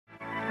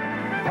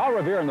Paul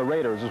Revere and the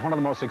Raiders is one of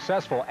the most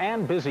successful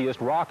and busiest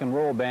rock and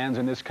roll bands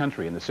in this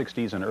country in the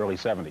 60s and early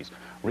 70s.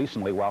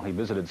 Recently, while he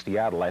visited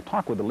Seattle, I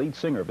talked with the lead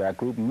singer of that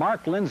group,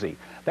 Mark Lindsay.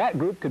 That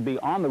group could be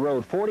on the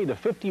road 40 to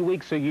 50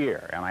 weeks a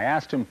year, and I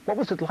asked him, what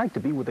was it like to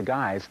be with the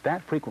guys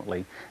that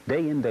frequently,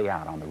 day in, day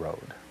out on the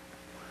road?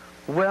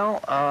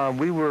 Well,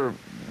 we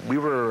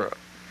were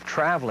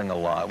traveling a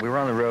lot. We were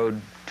on the road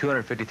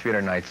 250,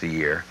 300 nights a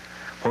year.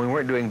 When we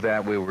weren't doing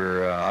that,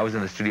 I was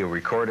in the studio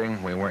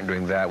recording. When we weren't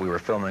doing that, we were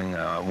filming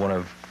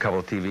a couple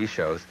of TV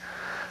shows.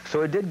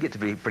 So it did get to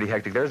be pretty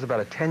hectic. There's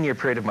about a 10-year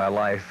period of my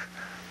life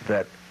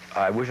that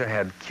I wish I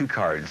had cue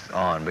cards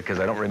on, because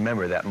I don't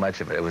remember that much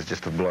of it. It was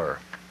just a blur.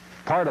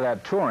 Part of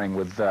that touring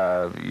with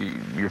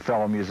your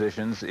fellow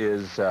musicians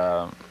is,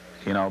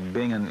 you know,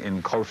 being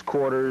in close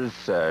quarters,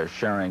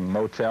 sharing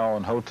motel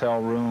and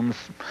hotel rooms,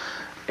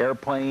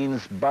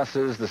 airplanes,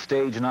 buses, the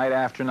stage night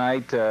after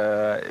night.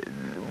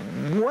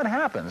 What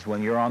happens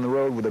when you're on the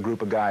road with a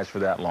group of guys for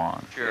that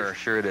long?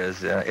 Sure it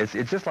is.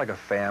 It's just like a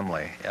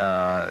family.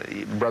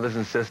 Brothers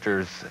and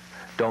sisters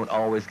don't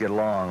always get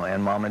along,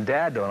 and mom and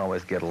dad don't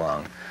always get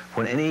along.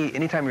 When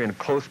anytime you're in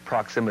close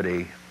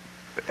proximity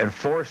and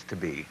forced to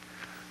be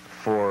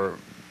for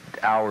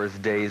hours,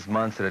 days,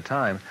 months at a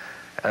time,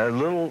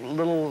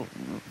 little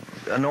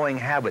annoying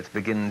habits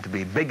begin to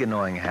be big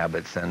annoying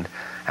habits, and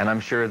I'm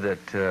sure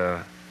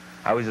that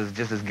I was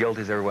just as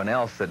guilty as everyone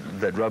else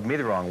that rubbed me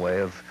the wrong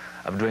way of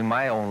doing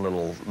my own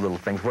little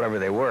things, whatever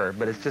they were.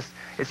 But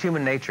it's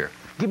human nature.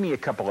 Give me a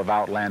couple of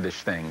outlandish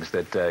things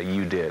that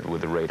you did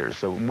with the Raiders.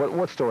 So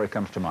what story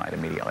comes to mind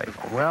immediately?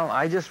 Well,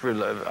 I just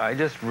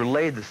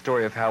relayed the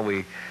story of how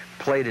we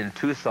played in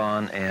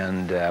Tucson,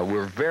 and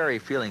we're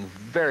feeling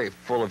very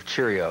full of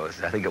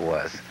Cheerios, I think it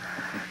was.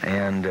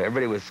 And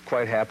everybody was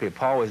quite happy.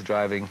 Paul was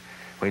driving.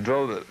 We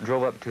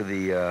drove up to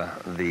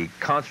the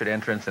concert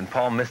entrance, and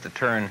Paul missed a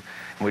turn,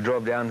 and we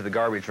drove down to the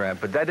garbage ramp.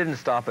 But that didn't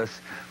stop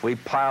us. We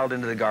piled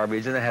into the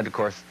garbage, and then had to, of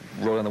course,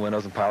 roll down the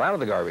windows and pile out of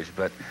the garbage.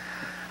 But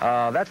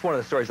that's one of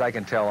the stories I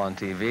can tell on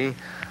TV.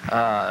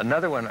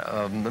 Another one.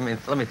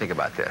 Let me think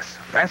about this.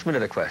 Ask me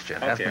another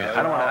question. Okay.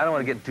 I don't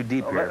want to get too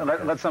deep here.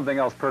 Let something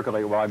else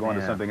percolate while I go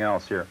into something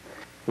else here.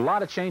 A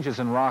lot of changes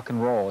in rock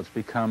and roll. It's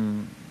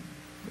become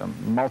a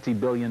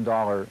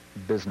multi-billion-dollar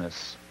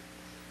business.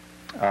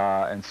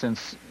 And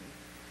since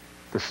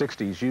the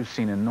 60s, you've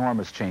seen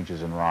enormous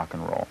changes in rock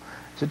and roll.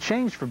 Has it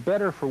changed for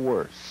better or for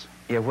worse?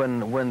 Yeah,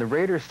 when the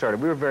Raiders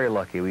started, we were very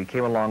lucky. We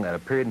came along at a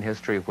period in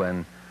history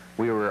when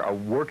we were a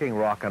working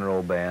rock and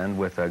roll band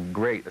with a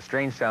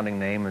strange-sounding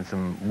name and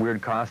some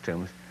weird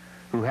costumes,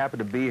 who happened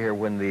to be here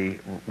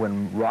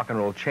when rock and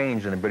roll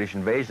changed and the British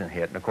invasion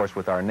hit. And of course,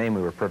 with our name,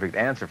 we were a perfect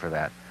answer for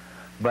that.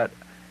 But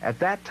at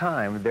that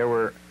time, there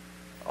were,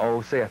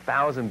 say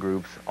 1,000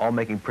 groups, all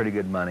making pretty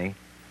good money,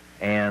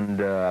 and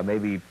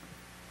maybe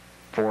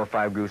 4 or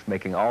 5 groups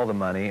making all the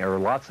money or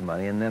lots of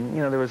money, and then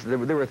there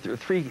were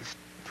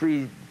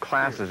three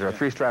classes or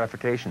 3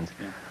 stratifications.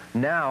 Yeah.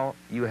 Now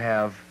you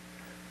have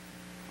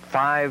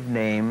 5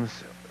 names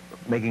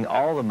making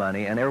all the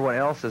money, and everyone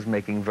else is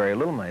making very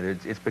little money.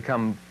 It's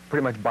become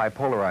pretty much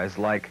bipolarized,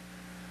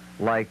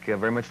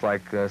 very much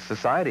like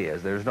society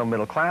is. There's no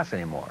middle class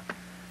anymore,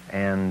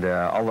 and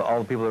all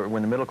the people that were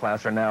in the middle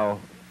class are now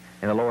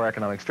in a lower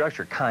economic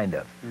structure, kind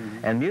of. Mm-hmm.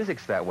 And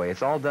music's that way.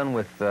 It's all done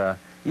with,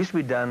 used to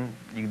be done,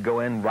 you could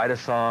go in, write a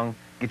song,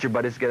 get your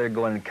buddies together,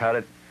 go in and cut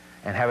it,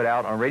 and have it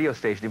out on a radio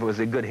station. If it was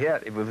a good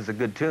hit, if it was a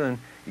good tune,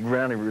 you go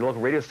around to your local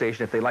radio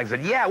station, if they liked it,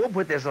 said, yeah, we'll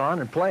put this on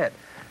and play it.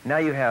 Now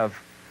you have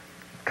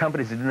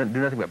companies that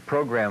do nothing but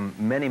program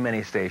many,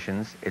 many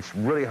stations. It's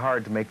really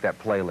hard to make that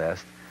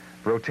playlist.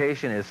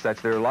 Rotation is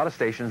such, there are a lot of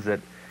stations that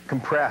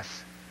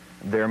compress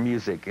their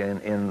music,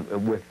 and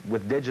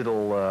with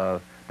digital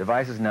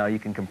devices now, you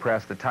can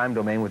compress the time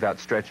domain without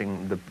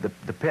stretching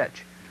the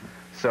pitch.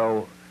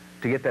 So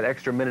to get that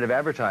extra minute of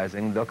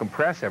advertising, they'll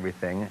compress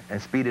everything and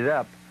speed it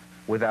up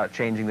without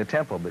changing the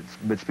tempo,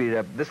 but speed it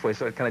up this way,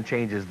 so it kind of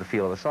changes the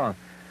feel of the song.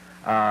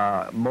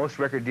 Most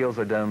record deals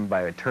are done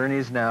by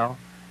attorneys now,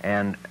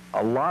 and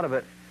a lot of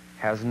it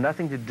has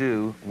nothing to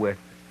do with,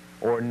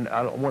 or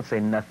I won't say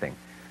nothing,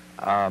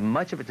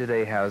 much of it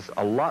today has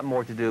a lot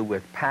more to do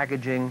with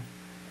packaging,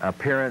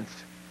 appearance,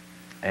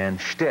 and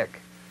shtick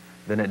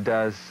than it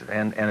does,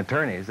 and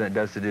attorneys, than it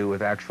does to do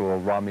with actual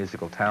raw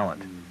musical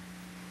talent,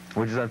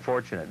 which is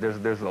unfortunate.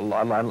 There's a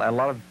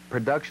lot of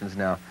productions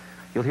now.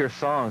 You'll hear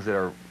songs that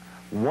are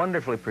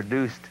wonderfully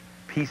produced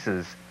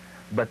pieces,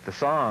 but the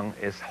song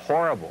is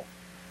horrible,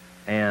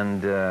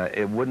 and it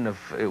just wouldn't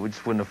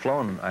have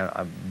flown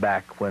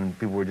back when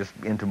people were just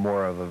into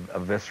more of a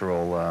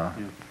visceral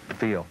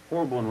feel.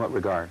 Horrible in what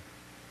regard?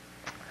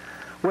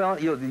 Well,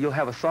 you'll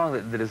have a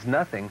song that is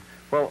nothing.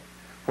 Well,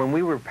 when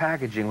we were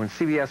packaging, when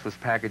CBS was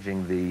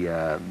packaging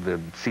the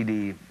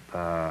CD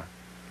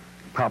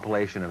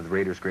compilation of the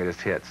Raiders'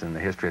 greatest hits in the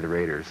history of the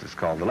Raiders, it's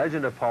called The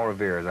Legend of Paul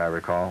Revere, as I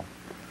recall,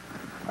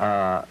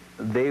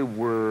 they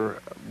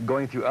were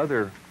going through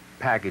other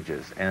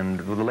packages, and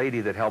the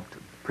lady that helped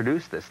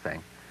produce this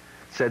thing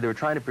said they were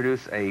trying to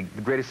produce the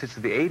greatest hits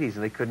of the 80s,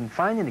 and they couldn't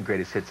find any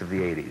greatest hits of the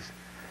 80s.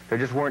 There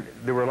just weren't,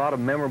 there were a lot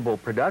of memorable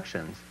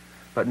productions,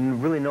 but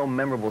really no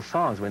memorable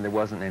songs. I mean, there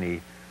wasn't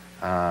any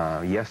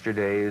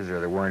Yesterdays,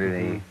 or there weren't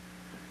any,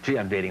 gee,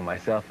 I'm dating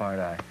myself,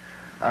 aren't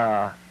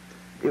I?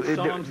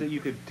 Songs that you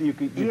could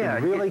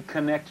really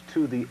connect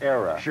to the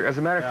era. Sure. As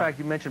a matter of fact,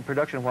 you mentioned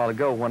production a while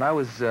ago. When I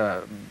was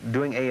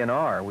doing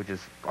A&R, which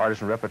is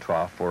artist and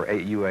repertoire for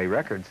UA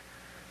Records,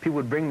 people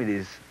would bring me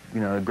these,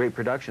 great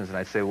productions, and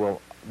I'd say,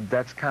 well,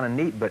 that's kind of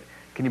neat, but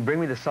can you bring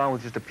me the song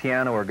with just a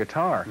piano or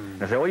guitar?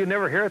 And I'd say, well, you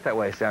never hear it that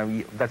way.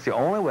 So that's the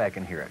only way I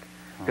can hear it,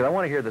 because I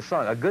want to hear the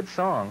song. A good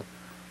song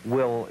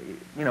will,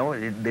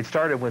 it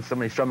started with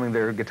somebody strumming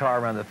their guitar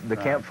around the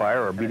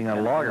campfire or beating on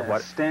a log or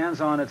what. It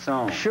stands on its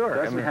own. Sure.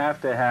 It doesn't have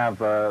to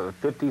have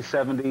 50,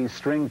 70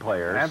 string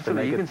players.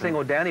 Absolutely. You can sing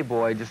 "Oh Danny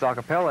Boy" just a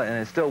cappella and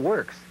it still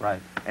works.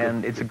 Right.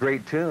 And it's a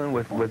great tune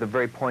with a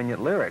very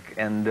poignant lyric.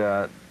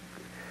 And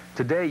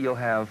today you'll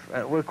have,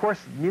 well, of course,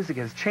 music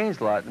has changed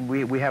a lot.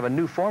 We have a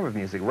new form of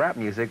music. Rap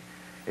music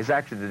is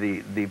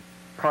actually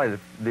probably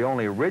the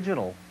only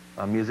original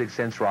music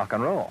since rock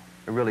and roll.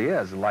 It really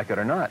is, like it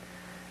or not.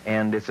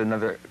 And it's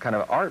another kind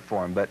of art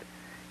form. But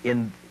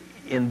in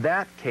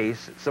that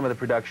case, some of the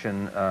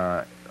production,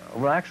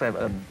 well,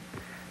 actually,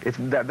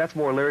 that's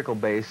more lyrical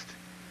based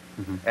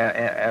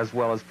as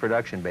well as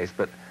production based.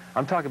 But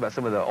I'm talking about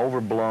some of the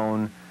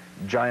overblown,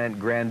 giant,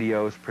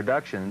 grandiose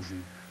productions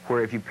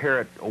where if you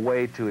pare it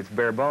away to its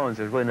bare bones,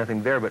 there's really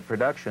nothing there but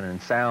production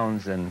and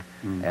sounds and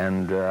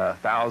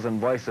 1,000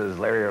 voices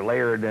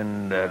layered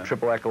and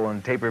triple echo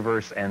and tape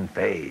reverse and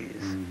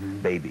phase,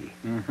 baby.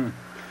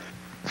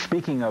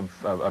 Speaking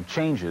of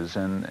changes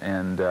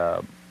and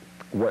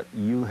what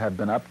you have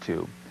been up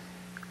to,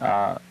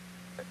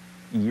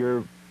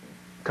 you're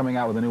coming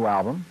out with a new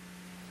album.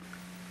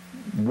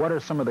 What are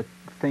some of the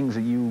things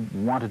that you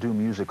want to do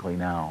musically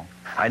now?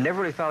 I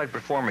never really thought I'd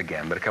perform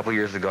again, but a couple of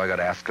years ago I got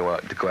asked to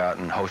go out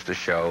and host a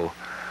show,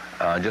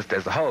 just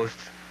as a host,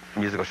 a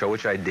musical show,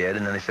 which I did,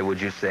 and then they said,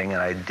 would you sing?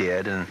 And I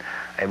did, and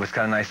it was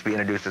kind of nice to be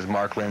introduced as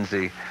Mark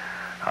Lindsay,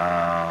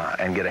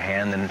 and get a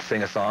hand and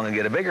sing a song and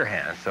get a bigger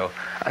hand. So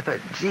I thought,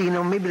 gee,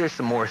 maybe there's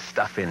some more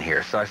stuff in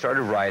here. So I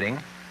started writing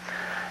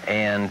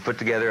and put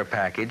together a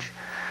package,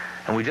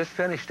 and we just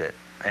finished it.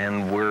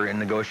 And we're in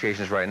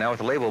negotiations right now with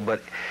the label,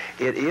 but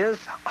it is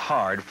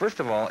hard.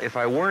 First of all, if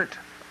I weren't,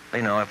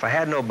 if I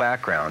had no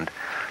background,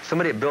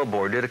 somebody at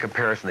Billboard did a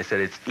comparison. They said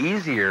it's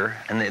easier,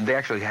 and they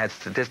actually had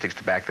statistics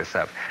to back this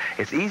up,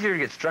 it's easier to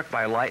get struck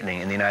by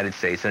lightning in the United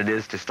States than it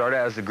is to start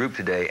out as a group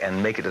today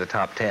and make it to the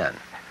top 10.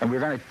 And we're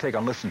going to take a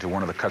listen to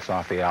one of the cuts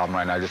off the album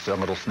right now, just a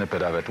little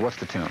snippet of it. What's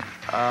the tune?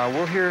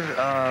 We'll hear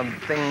a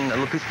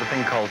little piece of a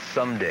thing called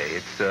Someday.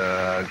 It's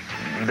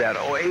that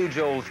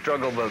age-old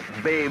struggle, but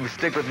babe,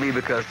 stick with me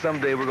because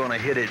someday we're going to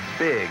hit it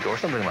big, or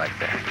something like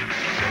that.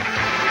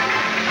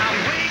 I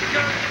wake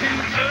up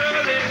too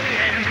early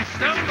and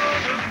stumble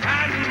to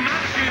find